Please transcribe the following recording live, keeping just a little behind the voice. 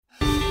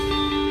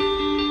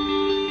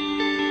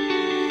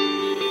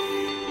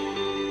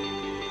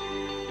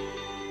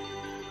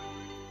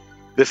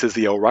This is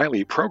the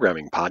O'Reilly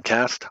Programming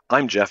Podcast.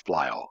 I'm Jeff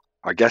Blyle.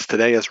 Our guest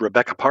today is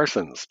Rebecca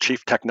Parsons,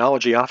 Chief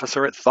Technology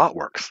Officer at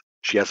ThoughtWorks.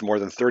 She has more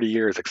than 30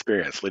 years'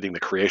 experience leading the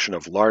creation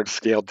of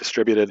large-scale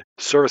distributed,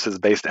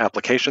 services-based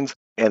applications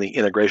and the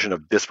integration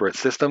of disparate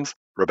systems.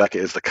 Rebecca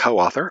is the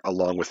co-author,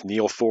 along with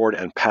Neal Ford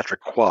and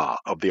Patrick Qua,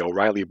 of the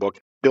O'Reilly book,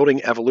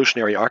 Building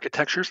Evolutionary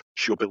Architectures.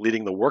 She will be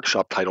leading the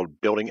workshop titled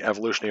Building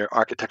Evolutionary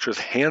Architectures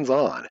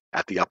Hands-On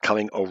at the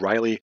upcoming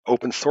O'Reilly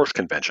Open Source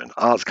Convention,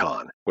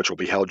 OSCON, which will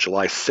be held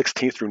July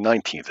 16th through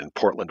 19th in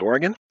Portland,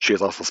 Oregon. She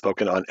has also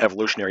spoken on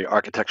evolutionary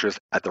architectures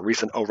at the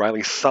recent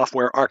O'Reilly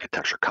Software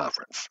Architecture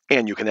Conference.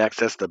 And you can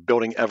access the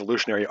Building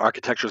Evolutionary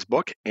Architectures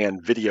book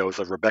and videos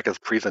of Rebecca's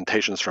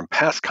presentations from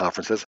past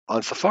conferences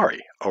on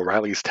Safari,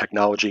 O'Reilly's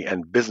technology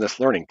and business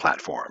learning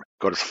platform.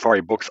 Go to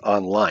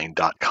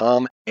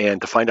safaribooksonline.com,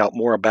 and to find out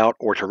more about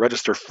or to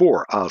register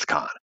for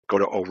OSCON, go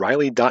to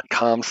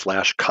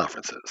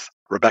o'reilly.com/conferences.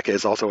 Rebecca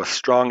is also a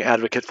strong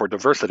advocate for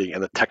diversity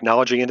in the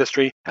technology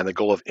industry and the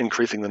goal of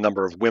increasing the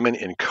number of women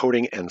in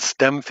coding and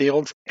STEM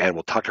fields, and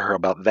we'll talk to her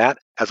about that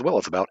as well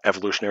as about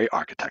evolutionary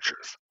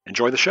architectures.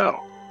 Enjoy the show.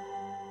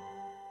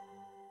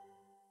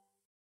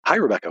 Hi,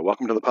 Rebecca.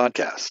 Welcome to the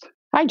podcast.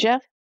 Hi,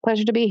 Jeff.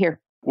 Pleasure to be here.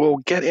 We'll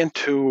get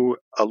into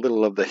a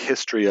little of the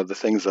history of the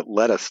things that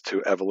led us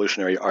to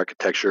evolutionary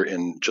architecture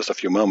in just a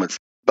few moments.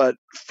 But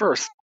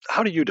first,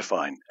 how do you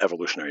define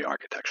evolutionary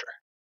architecture?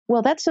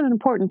 Well, that's an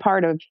important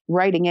part of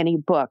writing any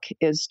book,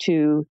 is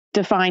to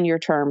define your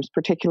terms,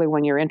 particularly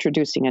when you're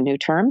introducing a new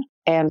term.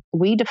 And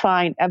we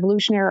define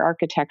evolutionary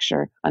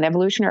architecture. An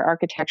evolutionary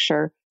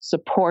architecture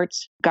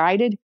supports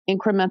guided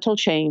incremental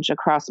change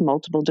across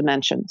multiple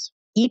dimensions.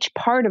 Each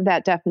part of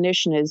that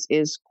definition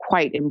is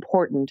quite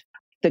important.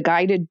 The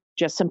guided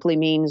just simply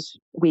means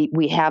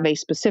we have a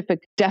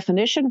specific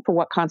definition for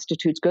what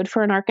constitutes good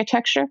for an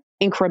architecture.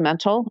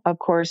 Incremental, of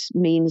course,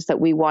 means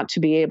that we want to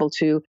be able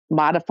to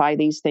modify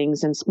these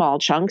things in small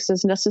chunks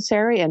as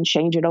necessary and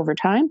change it over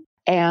time.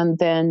 And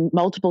then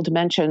multiple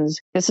dimensions,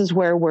 this is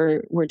where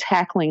we're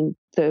tackling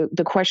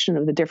the question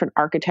of the different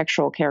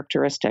architectural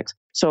characteristics.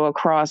 So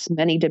across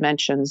many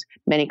dimensions,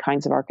 many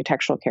kinds of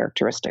architectural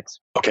characteristics.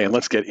 Okay, and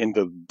let's get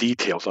into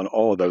details on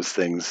all of those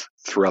things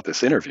throughout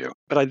this interview.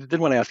 But I did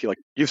want to ask you,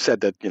 you've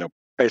said that,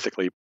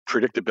 basically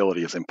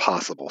predictability is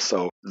impossible.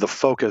 So the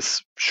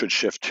focus should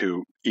shift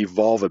to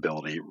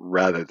evolvability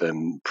rather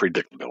than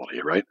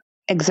predictability, right?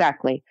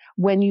 Exactly.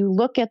 When you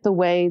look at the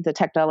way the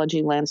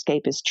technology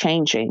landscape is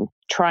changing,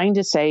 trying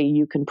to say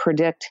you can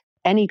predict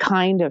any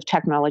kind of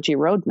technology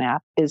roadmap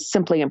is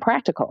simply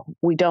impractical.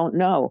 We don't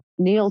know.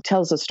 Neal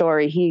tells a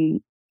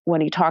story.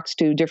 When he talks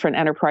to different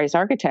enterprise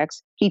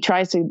architects, he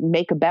tries to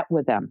make a bet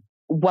with them.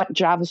 What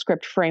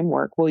JavaScript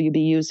framework will you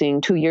be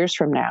using 2 years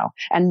from now?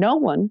 And no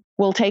one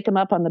will take him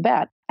up on the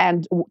bet.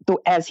 And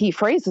as he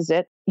phrases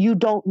it, you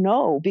don't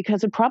know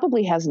because it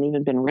probably hasn't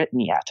even been written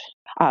yet.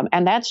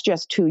 And that's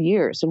just 2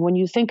 years. And when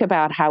you think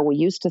about how we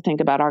used to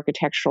think about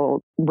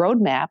architectural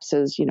roadmaps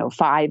as,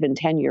 5 and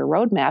 10-year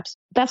roadmaps,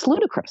 that's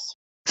ludicrous.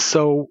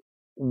 So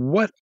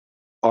what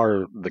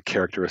are the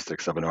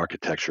characteristics of an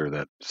architecture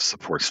that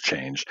supports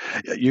change?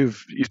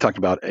 You've talked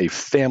about a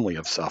family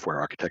of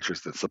software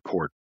architectures that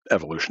support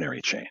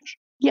evolutionary change.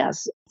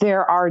 Yes,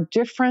 there are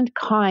different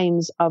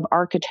kinds of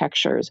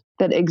architectures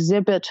that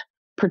exhibit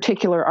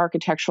particular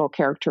architectural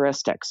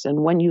characteristics.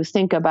 And when you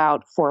think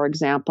about, for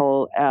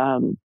example,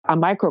 a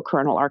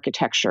microkernel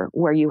architecture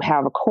where you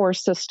have a core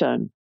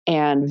system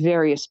and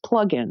various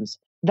plugins,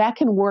 that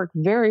can work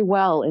very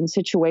well in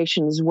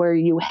situations where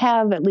you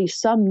have at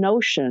least some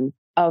notion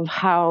of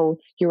how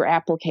your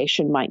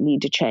application might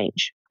need to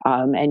change.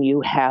 And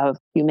you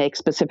make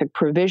specific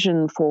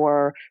provision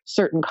for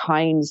certain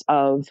kinds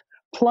of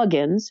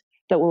plugins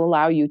that will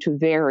allow you to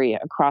vary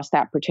across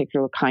that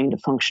particular kind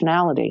of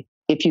functionality.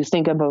 If you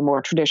think of a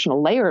more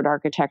traditional layered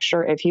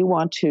architecture, if you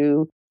want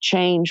to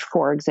change,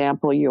 for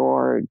example,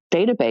 your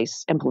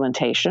database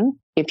implementation,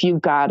 if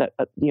you've got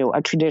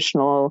a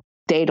traditional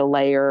data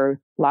layer,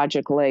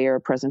 logic layer,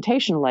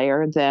 presentation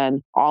layer,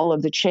 then all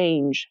of the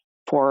change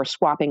for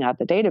swapping out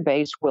the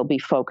database will be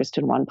focused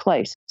in one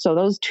place. So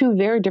those two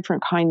very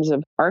different kinds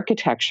of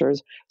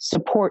architectures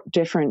support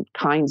different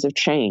kinds of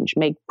change,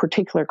 make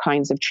particular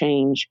kinds of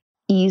change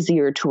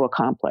easier to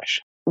accomplish.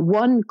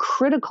 One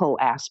critical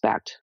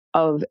aspect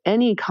of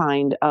any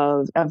kind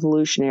of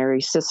evolutionary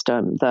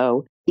system,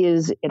 though,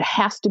 is it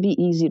has to be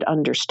easy to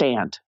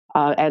understand.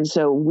 And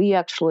so we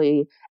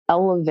actually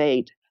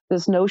elevate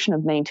this notion of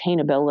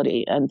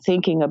maintainability and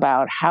thinking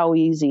about how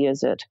easy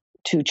is it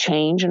to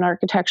change an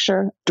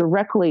architecture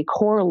directly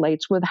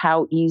correlates with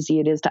how easy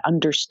it is to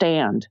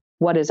understand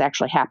what is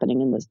actually happening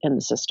in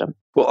the system.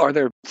 Well, are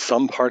there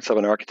some parts of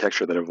an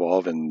architecture that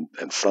evolve and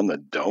some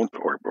that don't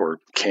or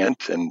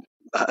can't? And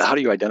how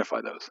do you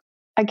identify those?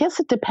 I guess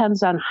it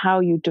depends on how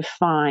you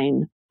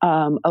define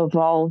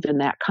evolve in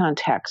that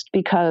context.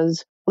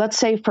 Because let's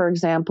say, for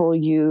example,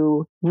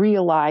 you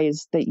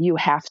realize that you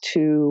have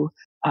to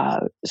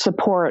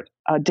support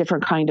a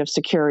different kind of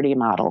security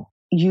model.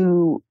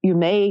 You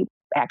may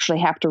actually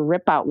have to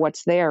rip out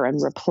what's there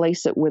and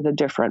replace it with a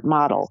different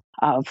model.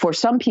 For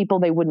some people,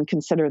 they wouldn't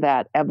consider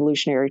that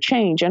evolutionary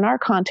change. In our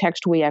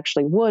context, we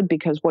actually would,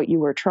 because what you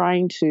were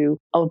trying to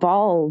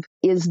evolve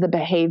is the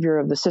behavior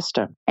of the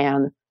system.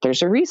 And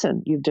there's a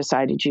reason you've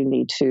decided you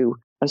need to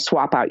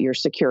swap out your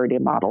security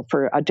model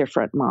for a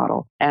different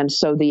model. And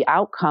so the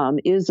outcome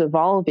is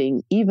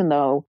evolving, even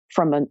though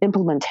from an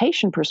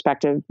implementation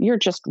perspective, you're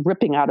just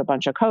ripping out a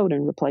bunch of code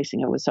and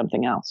replacing it with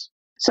something else.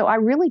 So I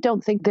really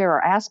don't think there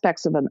are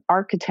aspects of an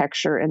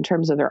architecture in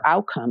terms of their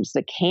outcomes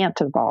that can't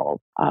evolve.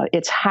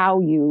 It's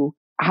how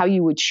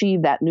you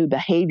achieve that new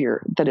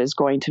behavior that is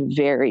going to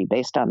vary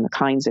based on the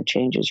kinds of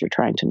changes you're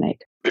trying to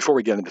make. Before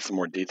we get into some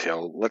more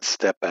detail, let's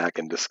step back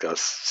and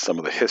discuss some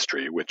of the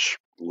history which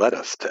led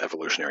us to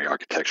evolutionary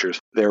architectures.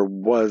 There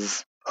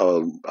was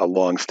a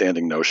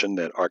long-standing notion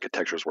that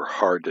architectures were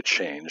hard to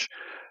change.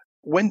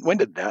 When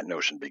did that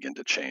notion begin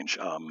to change?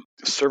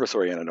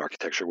 Service-oriented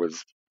architecture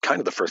was kind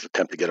of the first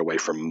attempt to get away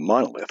from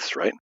monoliths,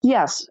 right?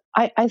 Yes.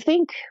 I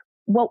think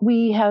what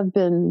we have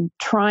been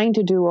trying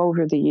to do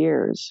over the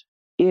years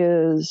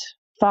is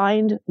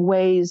find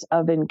ways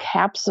of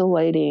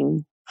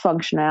encapsulating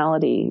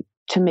functionality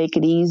to make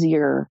it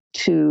easier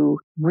to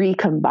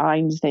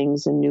recombine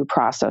things in new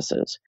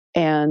processes.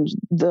 And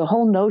the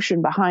whole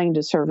notion behind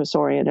a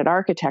service-oriented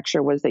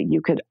architecture was that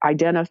you could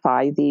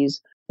identify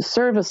these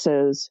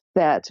services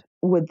that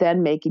would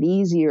then make it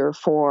easier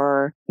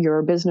for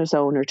your business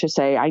owner to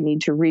say, I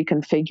need to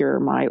reconfigure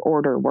my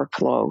order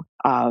workflow,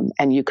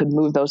 and you could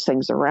move those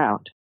things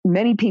around.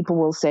 Many people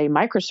will say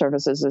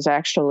microservices is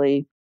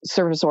actually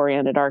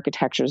service-oriented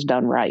architectures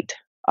done right.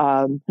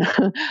 And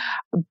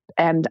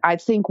I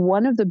think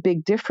one of the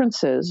big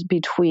differences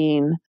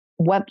between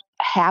what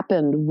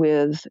happened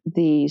with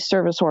the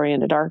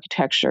service-oriented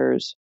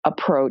architectures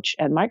approach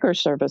and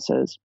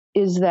microservices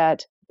is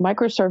that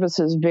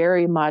microservices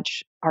very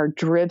much are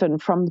driven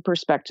from the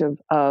perspective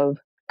of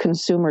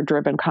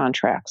consumer-driven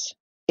contracts.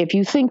 If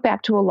you think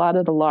back to a lot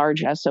of the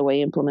large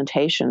SOA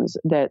implementations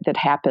that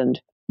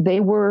happened, they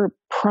were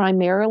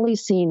primarily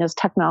seen as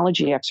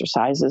technology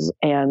exercises.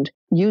 And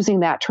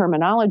using that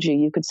terminology,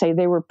 you could say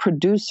they were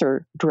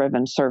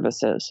producer-driven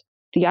services.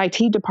 The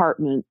IT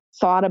department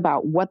thought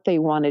about what they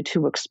wanted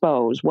to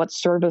expose, what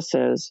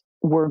services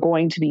were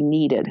going to be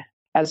needed,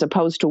 as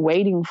opposed to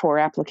waiting for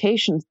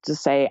applications to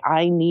say,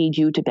 I need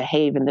you to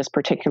behave in this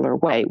particular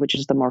way, which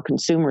is the more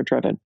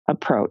consumer-driven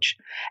approach.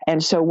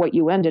 And so what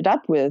you ended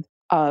up with,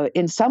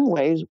 in some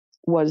ways,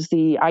 was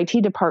the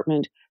IT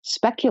department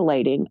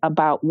speculating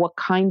about what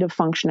kind of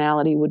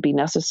functionality would be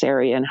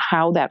necessary and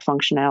how that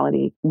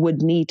functionality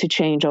would need to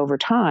change over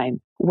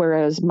time.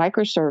 Whereas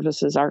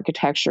microservices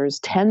architectures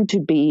tend to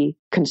be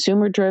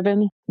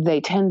consumer-driven.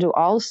 They tend to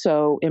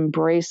also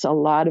embrace a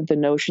lot of the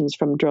notions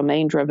from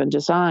domain-driven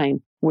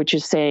design, which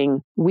is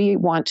saying we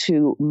want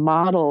to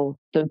model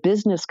the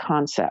business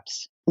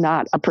concepts,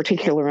 not a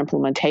particular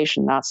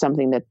implementation, not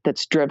something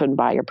that's driven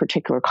by a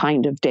particular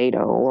kind of data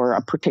or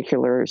a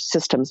particular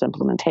systems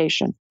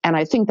implementation. And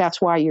I think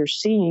that's why you're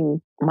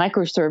seeing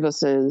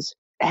microservices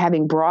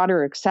having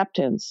broader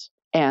acceptance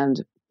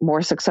and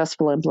more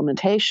successful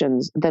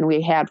implementations than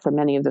we had for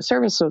many of the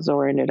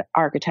services-oriented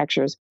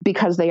architectures,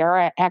 because they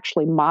are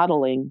actually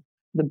modeling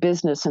the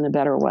business in a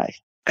better way.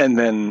 And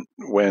then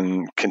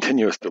when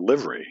continuous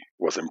delivery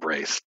was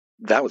embraced,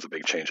 that was a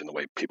big change in the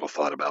way people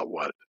thought about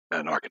what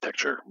an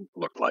architecture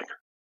looked like.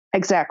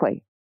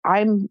 Exactly.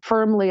 I'm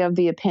firmly of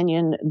the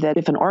opinion that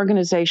if an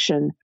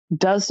organization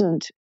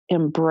doesn't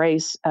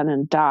embrace and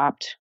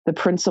adopt the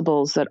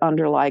principles that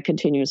underlie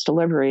continuous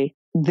delivery,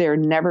 they're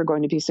never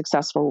going to be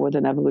successful with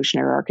an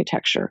evolutionary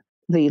architecture.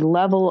 The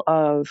level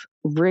of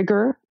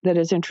rigor that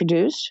is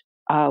introduced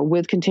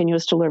with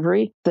continuous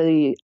delivery,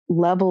 the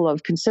level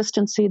of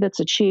consistency that's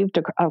achieved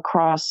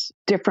across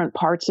different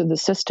parts of the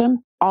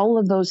system, all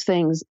of those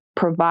things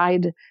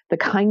provide the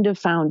kind of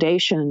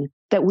foundation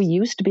that we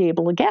used to be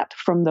able to get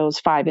from those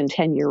 5 and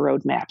 10 year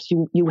roadmaps.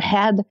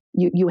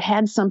 You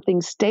had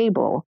something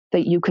stable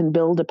that you can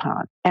build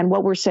upon. And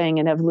what we're saying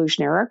in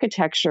evolutionary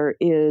architecture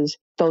is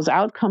those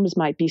outcomes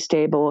might be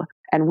stable,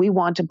 and we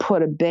want to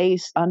put a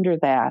base under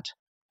that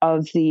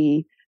of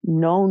the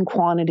known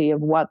quantity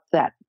of what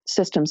that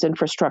systems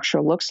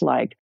infrastructure looks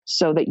like,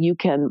 so that you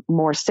can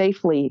more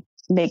safely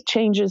make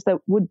changes that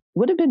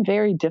would have been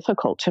very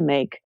difficult to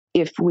make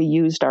if we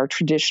used our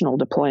traditional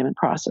deployment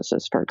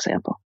processes, for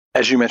example.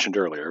 As you mentioned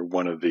earlier,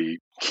 one of the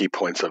key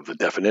points of the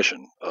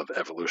definition of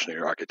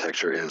evolutionary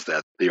architecture is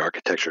that the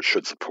architecture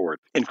should support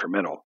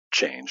incremental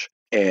change.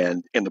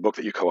 And in the book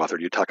that you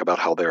co-authored, you talk about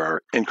how there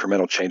are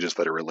incremental changes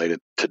that are related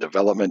to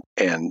development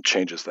and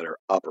changes that are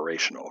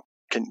operational.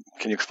 Can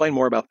you explain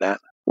more about that?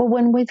 Well,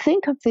 when we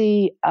think of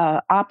the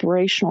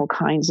operational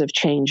kinds of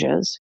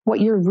changes,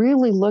 what you're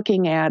really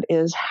looking at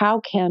is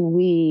how can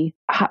we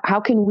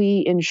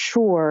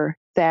ensure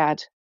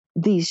that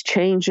these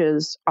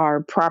changes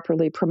are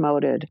properly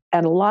promoted.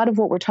 And a lot of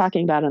what we're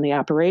talking about on the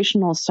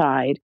operational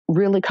side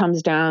really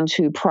comes down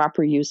to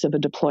proper use of a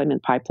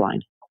deployment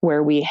pipeline,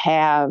 where we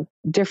have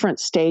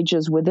different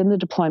stages within the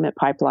deployment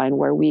pipeline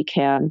where we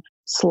can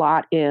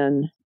slot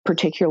in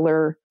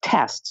particular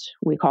tests,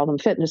 we call them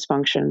fitness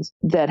functions,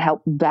 that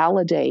help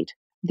validate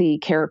the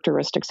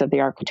characteristics of the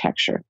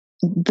architecture.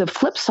 The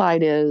flip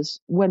side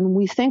is when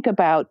we think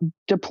about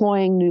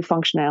deploying new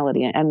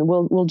functionality, and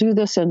we'll do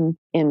this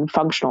in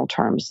functional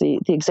terms. The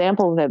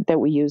example that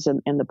we use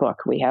in the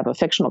book, we have a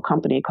fictional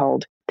company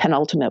called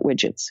Penultimate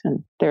Widgets,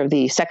 and they're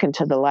the second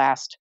to the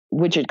last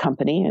widget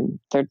company, and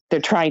they're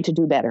trying to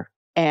do better.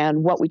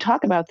 And what we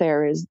talk about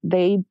there is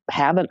they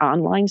have an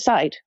online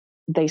site.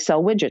 They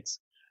sell widgets,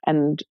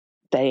 and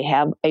they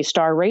have a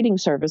star rating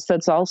service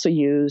that's also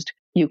used.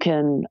 You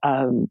can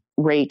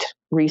rate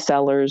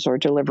resellers or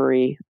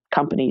delivery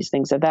companies,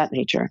 things of that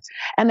nature.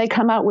 And they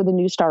come out with a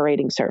new star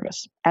rating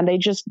service, and they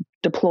just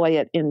deploy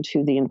it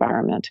into the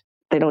environment.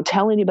 They don't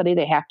tell anybody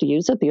they have to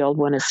use it. The old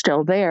one is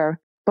still there,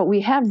 but we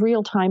have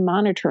real-time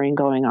monitoring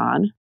going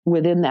on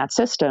within that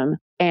system.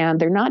 And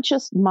they're not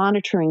just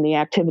monitoring the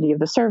activity of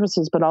the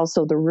services, but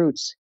also the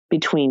routes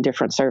between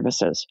different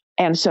services.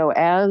 And so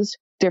as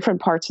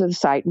different parts of the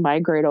site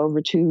migrate over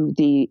to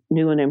the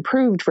new and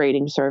improved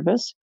rating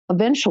service,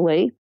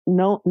 eventually,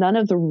 none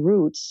of the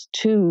routes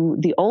to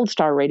the old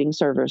star rating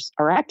service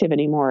are active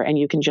anymore, and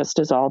you can just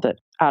dissolve it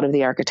out of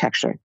the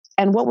architecture.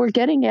 And what we're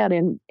getting at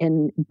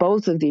in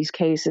both of these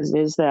cases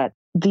is that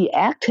the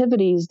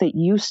activities that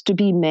used to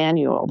be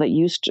manual, that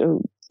used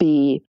to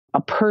be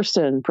a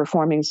person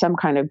performing some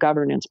kind of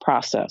governance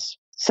process,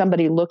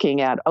 somebody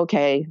looking at,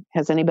 okay,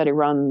 has anybody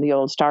run the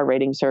old star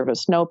rating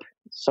service? Nope,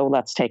 so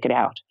let's take it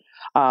out.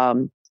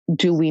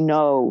 Do we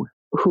know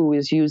who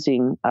is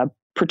using a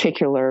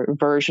particular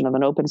version of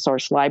an open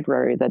source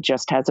library that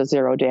just has a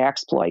 0-day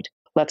exploit?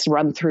 Let's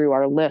run through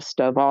our list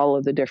of all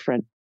of the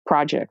different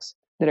projects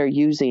that are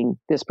using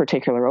this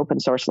particular open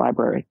source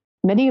library.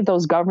 Many of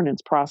those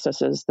governance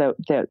processes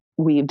that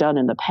we've done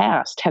in the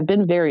past have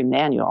been very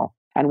manual,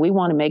 and we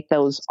want to make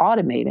those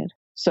automated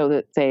so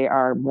that they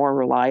are more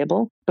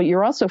reliable. But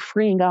you're also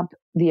freeing up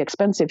the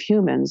expensive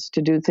humans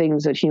to do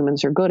things that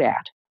humans are good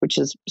at, which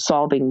is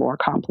solving more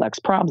complex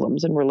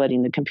problems. And we're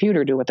letting the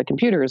computer do what the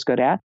computer is good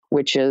at,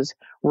 which is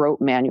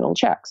rote manual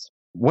checks.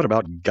 What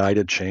about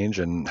guided change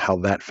and how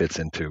that fits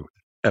into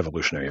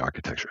evolutionary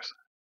architectures?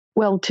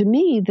 Well, to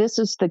me, this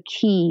is the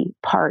key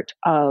part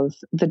of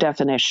the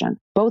definition.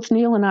 Both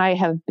Neal and I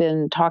have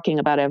been talking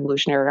about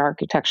evolutionary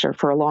architecture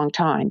for a long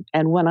time.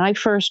 And when I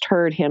first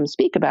heard him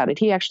speak about it,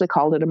 he actually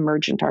called it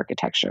emergent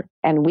architecture.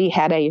 And we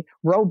had a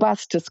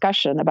robust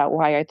discussion about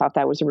why I thought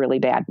that was a really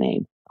bad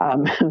name.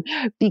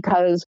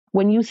 Because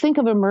when you think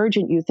of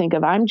emergent, you think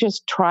of, I'm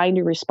just trying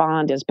to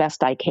respond as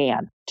best I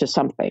can to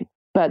something.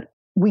 But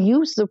we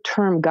use the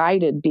term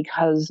guided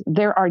because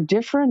there are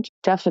different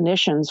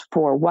definitions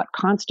for what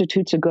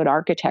constitutes a good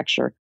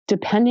architecture,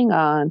 depending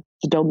on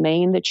the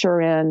domain that you're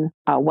in,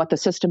 what the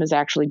system is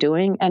actually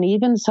doing, and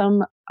even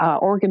some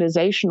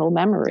organizational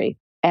memory.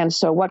 And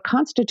so what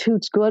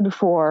constitutes good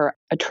for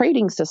a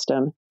trading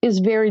system is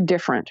very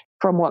different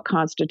from what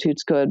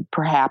constitutes good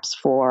perhaps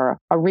for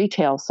a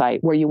retail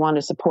site where you want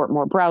to support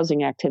more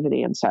browsing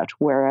activity and such.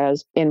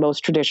 Whereas in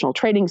most traditional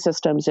trading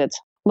systems, it's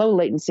low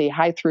latency,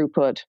 high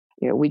throughput.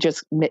 We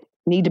just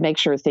need to make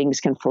sure things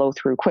can flow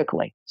through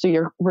quickly. So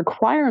your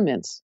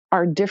requirements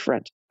are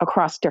different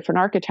across different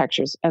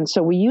architectures. And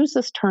so we use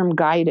this term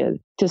guided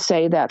to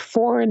say that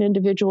for an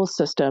individual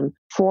system,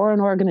 for an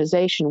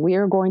organization, we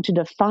are going to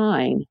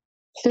define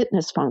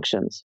fitness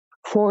functions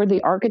for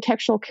the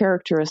architectural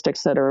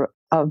characteristics that are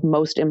of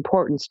most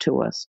importance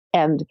to us.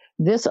 And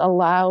this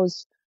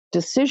allows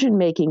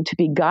decision-making to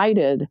be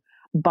guided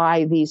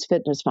by these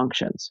fitness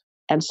functions.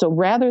 And so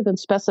rather than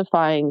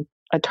specifying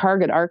a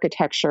target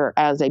architecture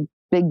as a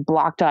big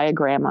block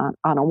diagram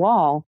on a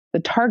wall, the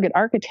target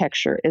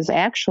architecture is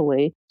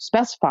actually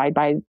specified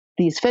by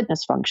these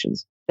fitness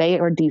functions. They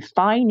are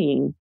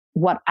defining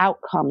what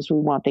outcomes we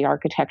want the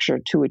architecture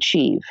to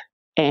achieve.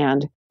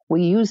 And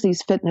we use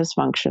these fitness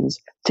functions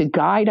to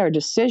guide our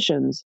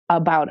decisions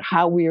about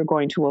how we are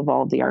going to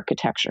evolve the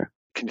architecture.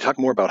 Can you talk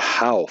more about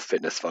how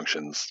fitness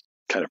functions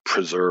kind of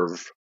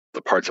preserve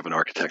the parts of an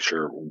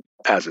architecture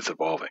as it's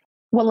evolving?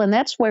 Well, and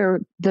that's where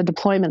the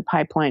deployment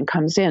pipeline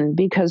comes in,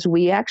 because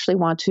we actually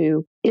want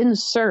to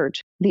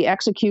insert the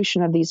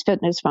execution of these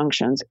fitness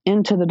functions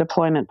into the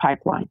deployment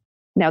pipeline.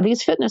 Now,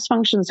 these fitness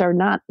functions are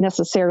not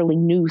necessarily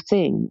new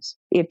things.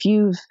 If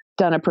you've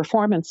done a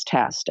performance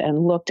test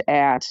and looked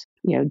at,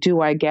 do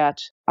I get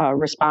a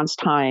response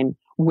time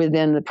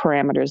within the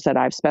parameters that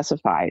I've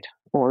specified?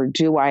 Or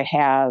do I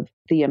have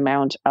the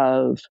amount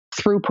of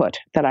throughput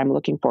that I'm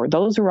looking for?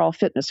 Those are all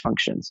fitness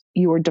functions.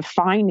 You are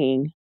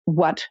defining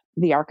what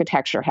the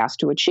architecture has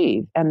to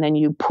achieve. And then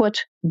you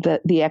put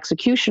the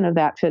execution of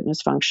that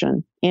fitness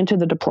function into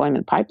the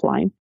deployment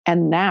pipeline.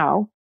 And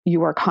now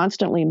you are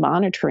constantly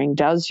monitoring,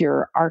 does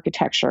your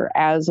architecture,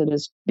 as it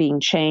is being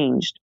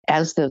changed,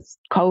 as the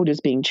code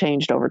is being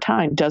changed over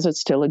time, does it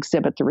still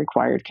exhibit the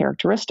required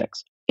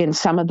characteristics? In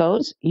some of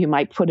those, you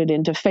might put it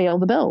into fail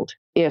the build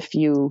if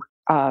you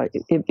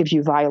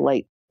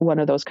violate one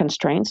of those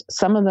constraints.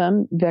 Some of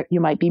them that you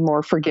might be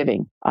more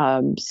forgiving.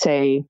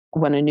 Say,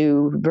 when a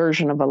new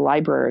version of a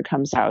library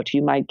comes out,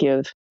 you might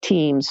give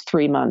teams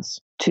 3 months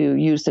to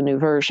use the new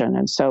version.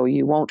 And so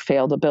you won't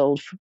fail to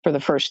build for the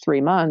first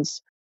 3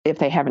 months. If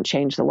they haven't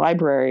changed the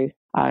library,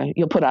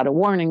 you'll put out a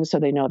warning so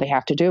they know they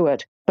have to do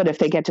it. But if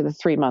they get to the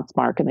 3-month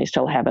mark and they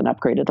still haven't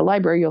upgraded the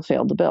library, you'll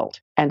fail to build.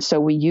 And so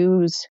we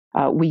use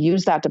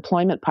that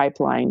deployment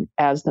pipeline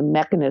as the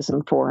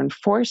mechanism for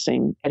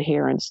enforcing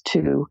adherence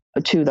to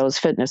those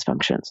fitness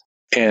functions.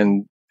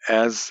 And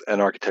as an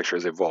architecture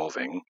is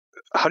evolving,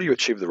 how do you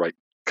achieve the right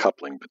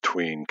coupling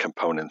between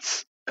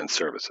components and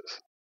services?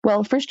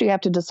 Well, first you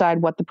have to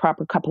decide what the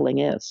proper coupling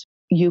is.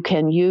 You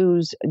can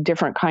use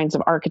different kinds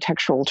of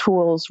architectural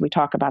tools. We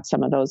talk about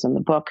some of those in the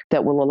book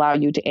that will allow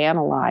you to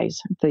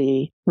analyze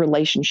the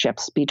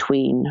relationships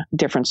between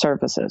different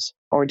services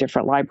or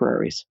different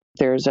libraries.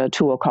 There's a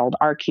tool called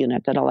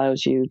ArcUnit that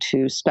allows you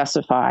to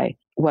specify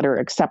what are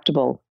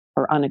acceptable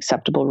or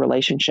unacceptable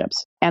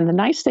relationships. And the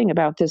nice thing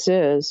about this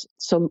is,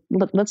 so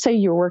let's say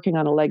you're working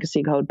on a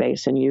legacy code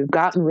base and you've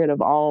gotten rid of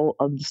all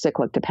of the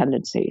cyclic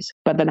dependencies,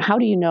 but then how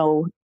do you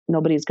know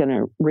nobody's going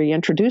to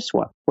reintroduce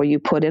one? Well, you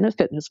put in a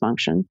fitness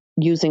function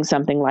using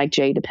something like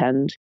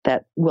JDepend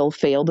that will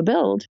fail to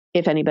build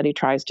if anybody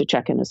tries to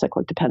check in a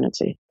cyclic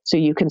dependency. So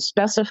you can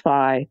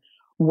specify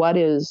what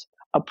is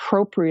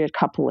appropriate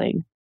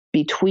coupling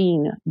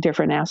between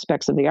different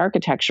aspects of the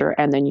architecture,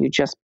 and then you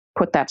just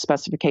put that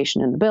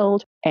specification in the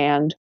build.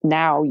 And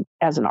now,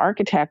 as an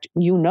architect,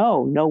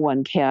 no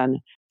one can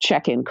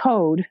check in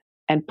code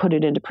and put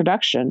it into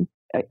production,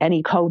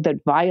 any code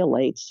that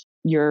violates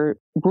your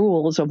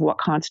rules of what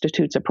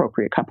constitutes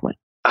appropriate coupling.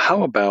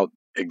 How about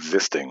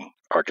existing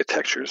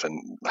architectures,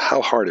 and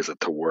how hard is it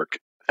to work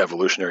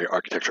evolutionary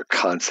architecture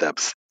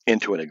concepts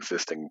into an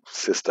existing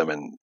system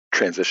and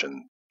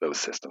transition those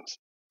systems?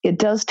 It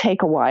does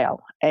take a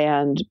while.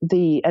 And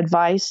the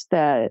advice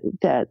that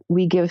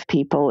we give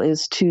people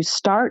is to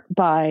start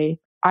by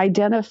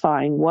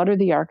identifying what are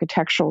the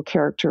architectural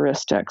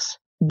characteristics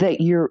that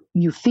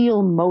you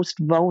feel most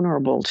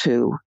vulnerable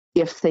to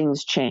if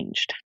things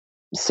changed.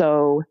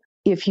 So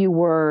if you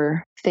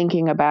were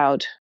thinking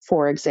about,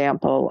 for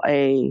example,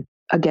 an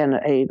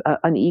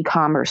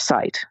e-commerce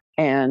site,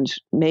 and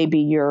maybe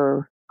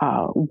you're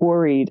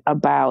worried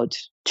about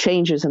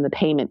changes in the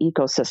payment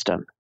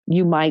ecosystem,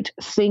 you might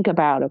think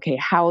about, okay,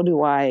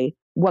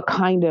 what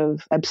kind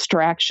of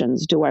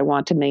abstractions do I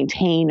want to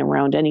maintain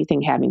around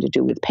anything having to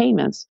do with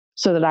payments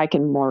so that I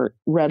can more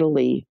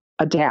readily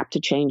adapt to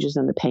changes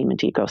in the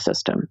payment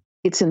ecosystem?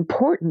 It's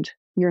important.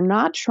 You're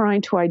not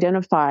trying to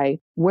identify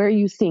where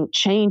you think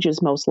change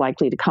is most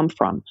likely to come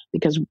from,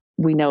 because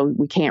we know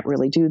we can't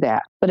really do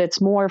that. But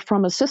it's more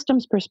from a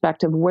systems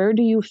perspective, where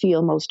do you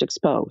feel most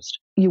exposed?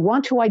 You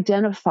want to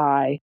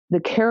identify the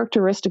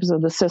characteristics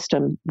of the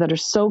system that are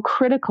so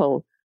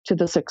critical to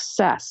the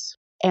success.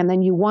 And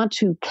then you want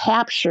to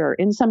capture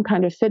in some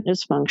kind of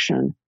fitness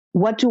function,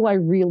 what do I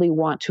really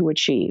want to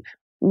achieve?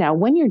 Now,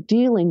 when you're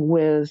dealing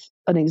with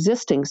an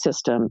existing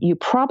system, you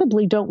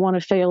probably don't want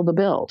to fail the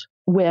build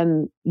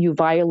when you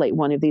violate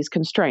one of these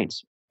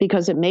constraints,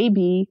 because it may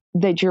be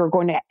that you're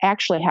going to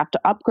actually have to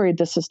upgrade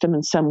the system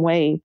in some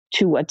way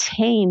to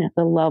attain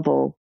the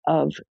level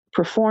of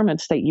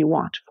performance that you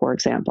want, for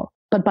example.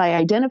 But by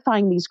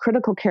identifying these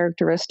critical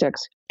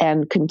characteristics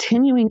and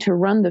continuing to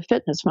run the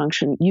fitness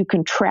function, you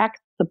can track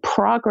the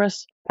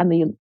progress and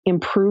the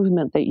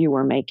improvement that you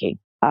are making.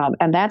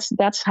 And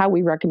that's how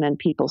we recommend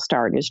people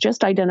start, is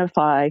just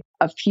identify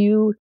a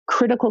few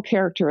critical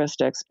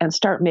characteristics and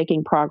start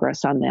making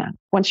progress on that.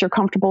 Once you're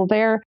comfortable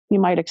there, you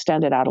might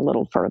extend it out a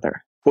little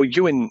further. Well,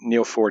 you and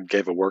Neal Ford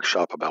gave a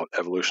workshop about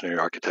evolutionary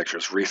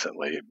architectures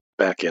recently,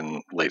 back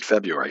in late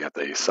February at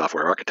the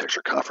Software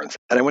Architecture Conference.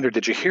 And I wonder,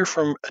 did you hear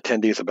from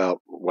attendees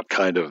about what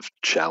kind of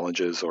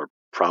challenges or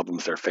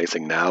problems they're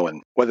facing now,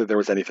 and whether there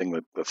was anything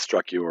that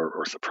struck you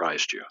or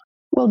surprised you?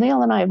 Well,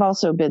 Neal and I have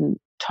also been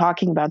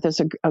talking about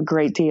this a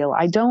great deal.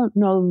 I don't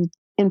know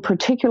in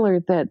particular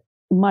that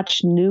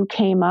much new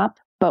came up,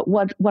 but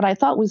what I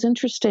thought was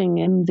interesting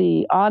in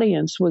the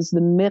audience was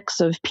the mix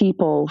of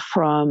people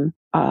from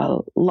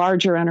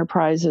larger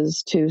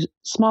enterprises to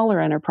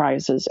smaller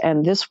enterprises.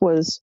 And this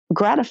was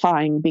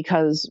gratifying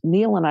because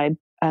Neal and I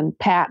and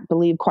Pat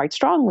believe quite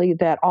strongly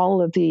that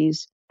all of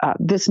these,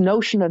 this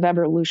notion of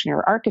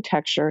evolutionary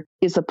architecture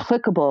is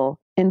applicable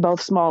in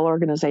both small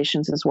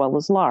organizations as well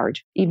as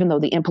large, even though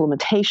the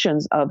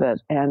implementations of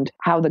it and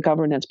how the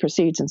governance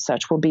proceeds and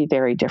such will be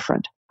very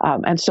different.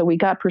 And so we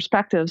got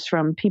perspectives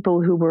from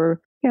people who were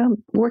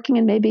working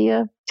in maybe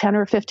a 10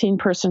 or 15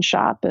 person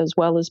shop, as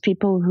well as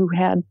people who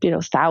had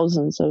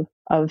thousands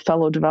of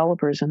fellow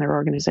developers in their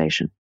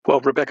organization. Well,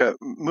 Rebecca,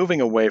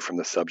 moving away from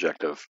the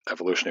subject of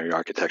evolutionary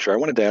architecture, I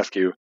wanted to ask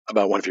you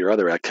about one of your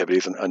other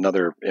activities and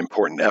another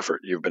important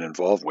effort you've been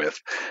involved with.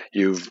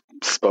 You've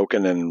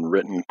spoken and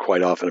written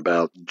quite often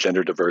about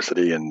gender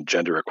diversity and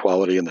gender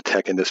equality in the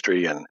tech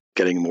industry and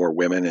getting more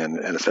women and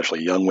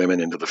especially young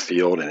women into the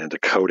field and into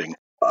coding.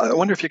 I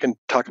wonder if you can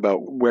talk about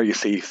where you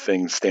see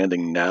things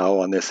standing now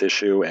on this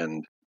issue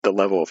and the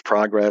level of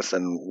progress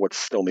and what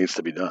still needs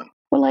to be done?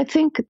 Well, I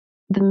think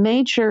the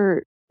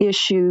major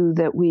issue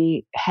that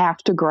we have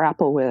to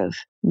grapple with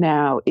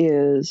now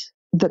is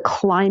the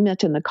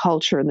climate and the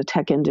culture in the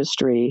tech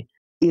industry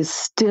is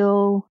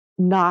still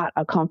not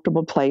a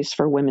comfortable place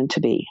for women to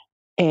be.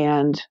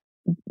 And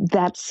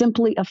that's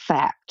simply a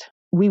fact.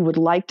 We would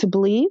like to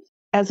believe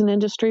as an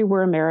industry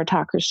we're a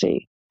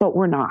meritocracy, but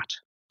we're not.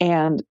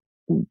 And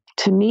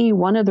to me,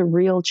 one of the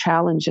real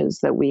challenges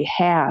that we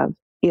have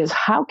is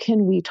how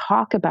can we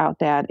talk about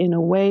that in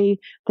a way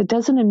that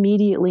doesn't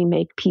immediately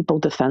make people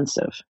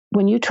defensive?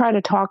 When you try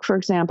to talk, for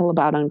example,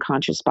 about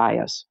unconscious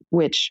bias,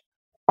 which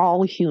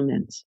all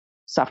humans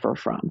suffer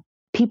from,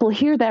 people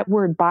hear that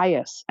word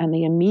bias and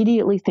they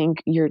immediately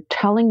think, you're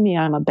telling me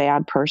I'm a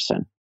bad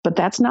person. But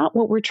that's not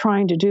what we're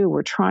trying to do.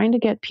 We're trying to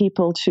get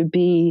people to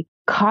be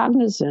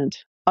cognizant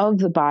of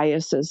the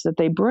biases that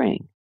they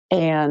bring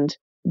and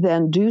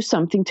then do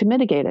something to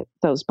mitigate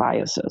those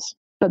biases.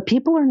 But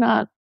people are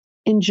not,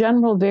 in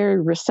general,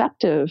 very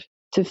receptive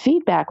to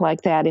feedback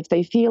like that if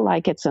they feel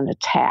like it's an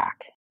attack,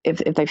 if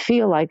they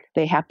feel like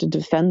they have to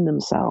defend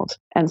themselves.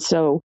 And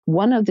so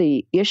one of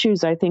the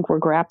issues I think we're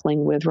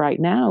grappling with right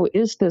now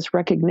is this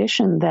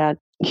recognition that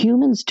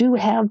humans do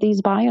have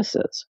these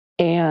biases.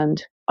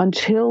 And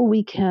until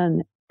we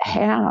can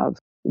have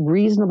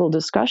reasonable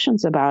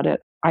discussions about it,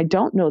 I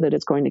don't know that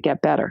it's going to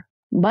get better.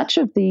 Much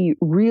of the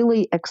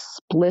really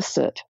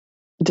explicit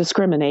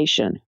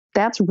discrimination,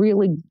 that's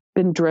really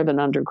been driven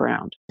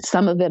underground.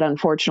 Some of it,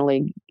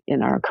 unfortunately,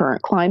 in our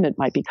current climate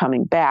might be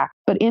coming back.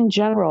 But in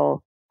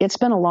general, it's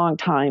been a long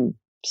time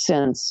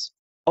since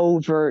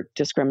overt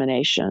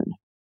discrimination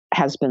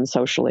has been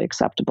socially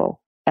acceptable.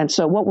 And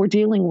so what we're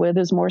dealing with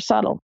is more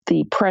subtle.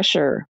 The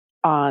pressure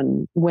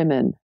on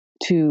women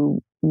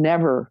to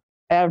never,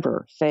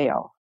 ever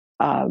fail.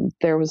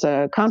 There was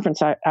a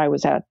conference I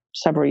was at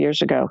several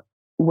years ago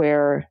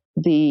where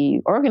the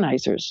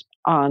organizers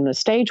on the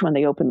stage when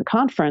they opened the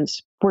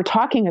conference were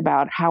talking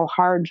about how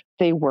hard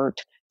they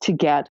worked to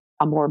get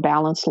a more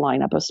balanced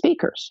lineup of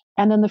speakers.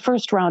 And then the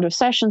first round of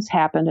sessions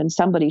happened and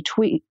somebody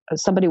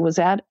was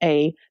at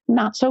a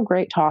not so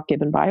great talk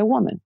given by a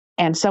woman.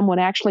 And someone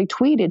actually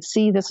tweeted,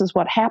 see, this is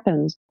what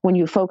happens when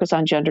you focus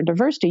on gender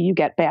diversity, you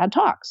get bad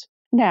talks.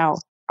 Now,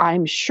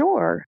 I'm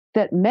sure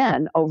that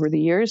men over the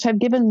years have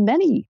given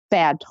many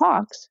bad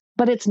talks,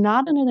 but it's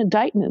not an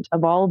indictment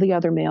of all the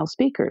other male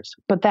speakers.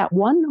 But that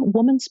one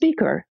woman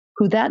speaker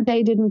who that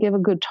day didn't give a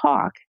good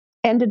talk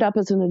ended up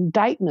as an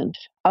indictment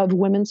of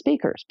women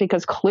speakers,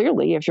 because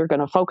clearly if you're going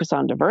to focus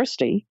on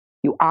diversity,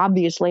 you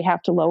obviously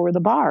have to lower the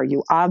bar.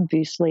 You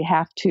obviously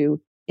have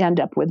to end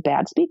up with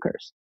bad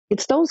speakers.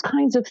 It's those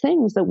kinds of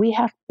things that we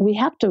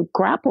have to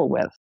grapple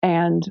with.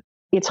 And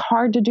it's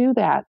hard to do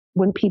that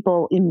when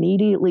people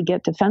immediately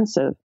get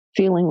defensive,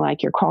 feeling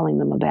like you're calling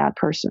them a bad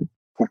person.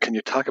 Well, can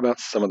you talk about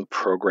some of the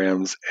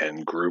programs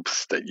and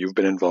groups that you've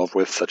been involved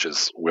with, such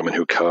as Women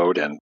Who Code,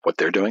 and what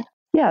they're doing?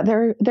 Yeah,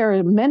 there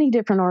are many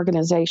different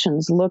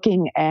organizations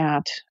looking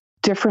at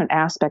different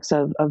aspects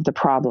of the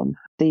problem.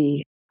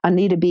 The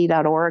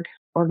AnitaB.org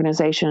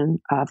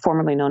organization,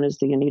 formerly known as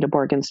the Anita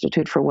Borg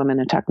Institute for Women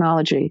in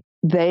Technology,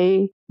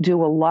 they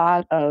do a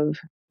lot of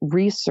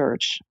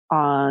research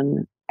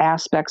on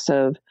aspects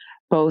of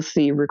both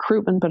the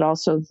recruitment, but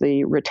also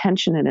the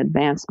retention and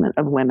advancement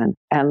of women,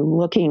 and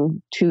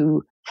looking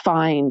to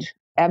find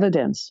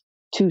evidence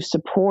to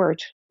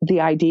support the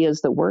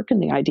ideas that work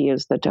and the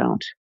ideas that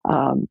don't.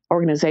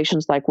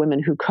 Organizations like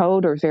Women Who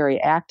Code are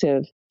very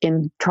active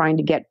in trying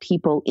to get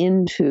people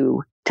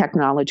into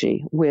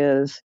technology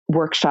with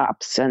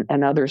workshops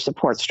and other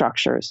support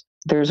structures.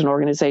 There's an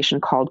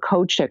organization called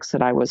Code Chicks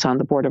that I was on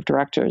the board of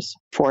directors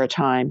for a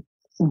time.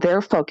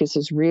 Their focus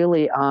is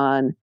really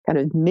on kind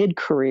of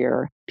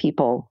mid-career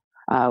people,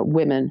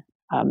 women,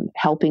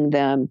 helping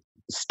them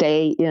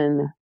stay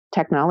in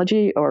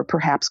technology or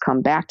perhaps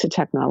come back to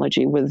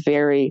technology with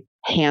very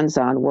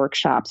hands-on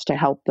workshops to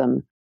help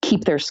them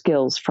keep their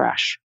skills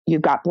fresh.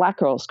 You've got Black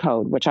Girls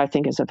Code, which I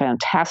think is a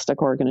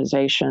fantastic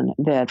organization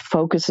that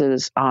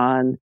focuses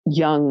on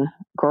young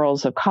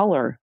girls of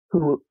color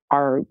who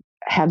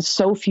have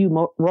so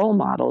few role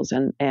models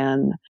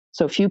and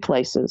so few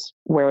places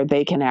where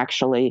they can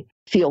actually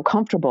feel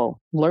comfortable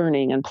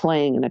learning and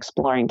playing and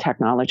exploring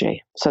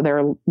technology. So there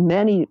are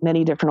many,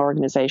 many different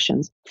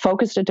organizations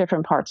focused at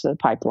different parts of the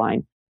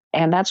pipeline.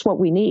 And that's what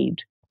we need.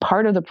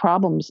 Part of the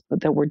problems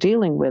that we're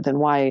dealing with and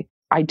why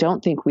I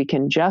don't think we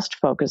can just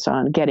focus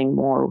on getting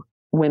more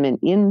women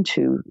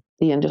into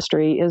the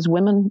industry is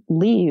women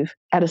leave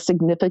at a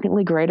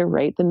significantly greater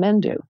rate than men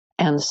do.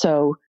 And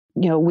so,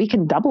 we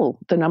can double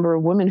the number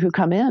of women who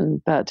come in,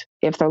 but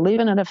if they're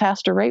leaving at a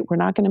faster rate, we're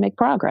not going to make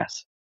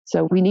progress.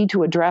 So we need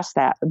to address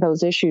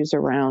those issues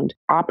around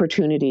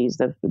opportunities,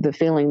 the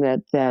feeling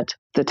that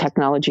the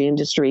technology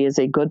industry is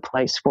a good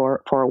place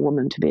for a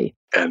woman to be.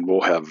 And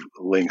we'll have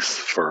links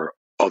for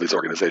all these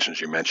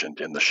organizations you mentioned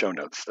in the show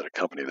notes that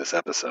accompany this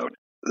episode.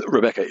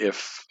 Rebecca,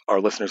 if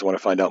our listeners want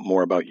to find out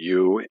more about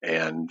you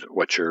and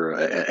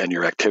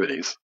your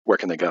activities, where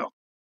can they go?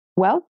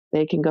 Well,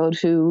 they can go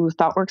to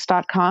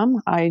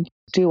thoughtworks.com. I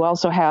do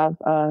also have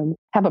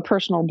a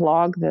personal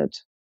blog that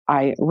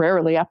I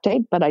rarely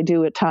update, but I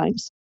do at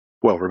times.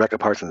 Well, Rebecca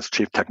Parsons,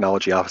 Chief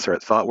Technology Officer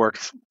at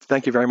ThoughtWorks,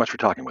 thank you very much for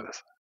talking with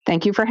us.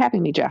 Thank you for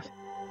having me, Jeff.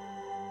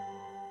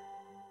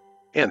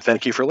 And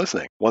thank you for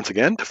listening. Once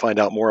again, to find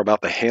out more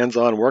about the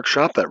hands-on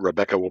workshop that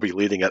Rebecca will be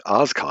leading at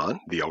OSCON,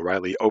 the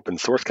O'Reilly Open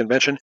Source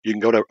Convention, you can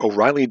go to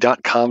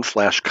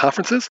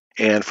o'reilly.com/conferences.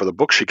 And for the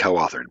book she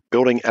co-authored,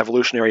 Building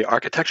Evolutionary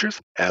Architectures,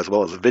 as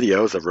well as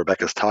videos of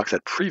Rebecca's talks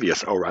at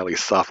previous O'Reilly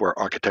software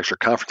architecture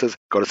conferences,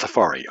 go to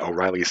Safari,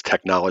 O'Reilly's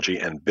technology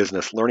and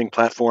business learning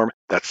platform.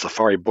 That's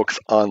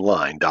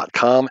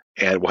safaribooksonline.com.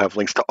 And we'll have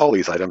links to all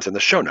these items in the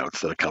show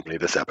notes that accompany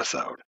this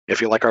episode.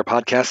 If you like our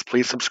podcast,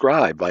 please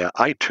subscribe via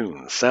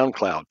iTunes,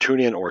 SoundCloud,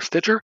 TuneIn, or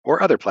Stitcher,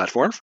 or other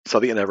platforms so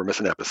that you never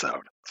miss an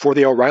episode. For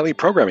the O'Reilly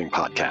Programming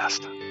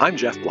Podcast, I'm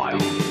Jeff Blyle.